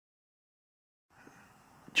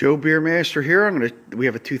Joe Beermaster here. We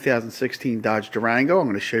have a 2016 Dodge Durango. I'm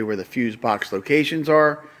going to show you where the fuse box locations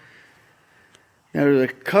are. Now, there's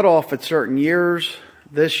a cutoff at certain years.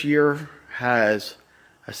 This year has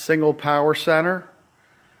a single power center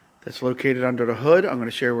that's located under the hood. I'm going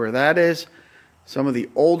to show you where that is. Some of the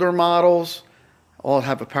older models all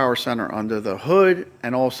have a power center under the hood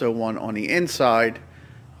and also one on the inside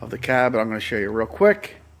of the cab. I'm going to show you real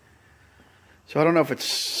quick. So I don't know if it's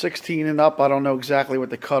 16 and up. I don't know exactly what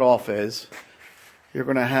the cutoff is. You're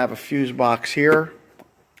going to have a fuse box here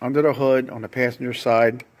under the hood on the passenger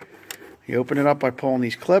side. You open it up by pulling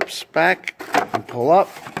these clips back and pull up.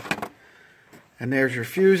 And there's your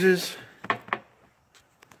fuses.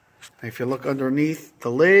 If you look underneath the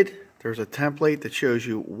lid, there's a template that shows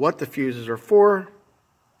you what the fuses are for.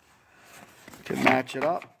 You can match it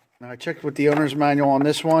up. Now I checked with the owner's manual on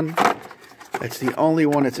this one. It's the only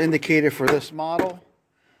one that's indicated for this model.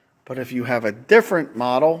 But if you have a different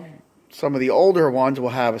model, some of the older ones will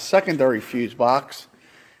have a secondary fuse box.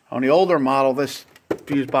 On the older model, this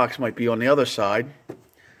fuse box might be on the other side.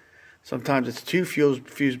 Sometimes it's two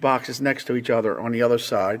fuse boxes next to each other on the other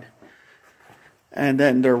side. And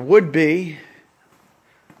then there would be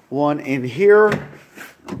one in here,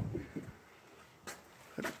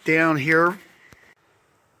 down here,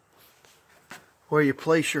 where you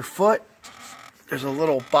place your foot. There's a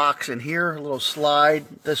little box in here, a little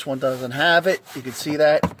slide. This one doesn't have it. You can see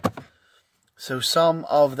that. So some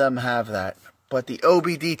of them have that. But the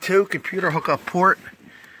OBD2 computer hookup port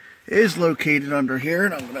is located under here,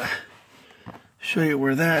 and I'm going to show you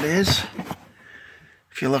where that is.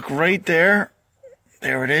 If you look right there,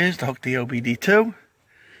 there it is to hook the OBD2.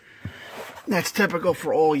 That's typical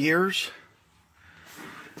for all years.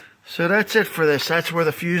 So that's it for this. That's where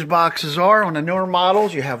the fuse boxes are. On the newer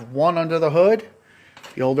models, you have one under the hood.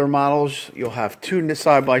 The older models, you'll have two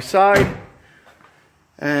side by side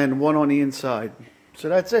and one on the inside. So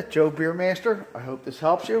that's it, Joe Beermaster. I hope this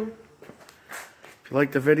helps you. If you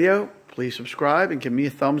like the video, please subscribe and give me a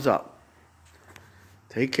thumbs up.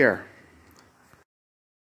 Take care.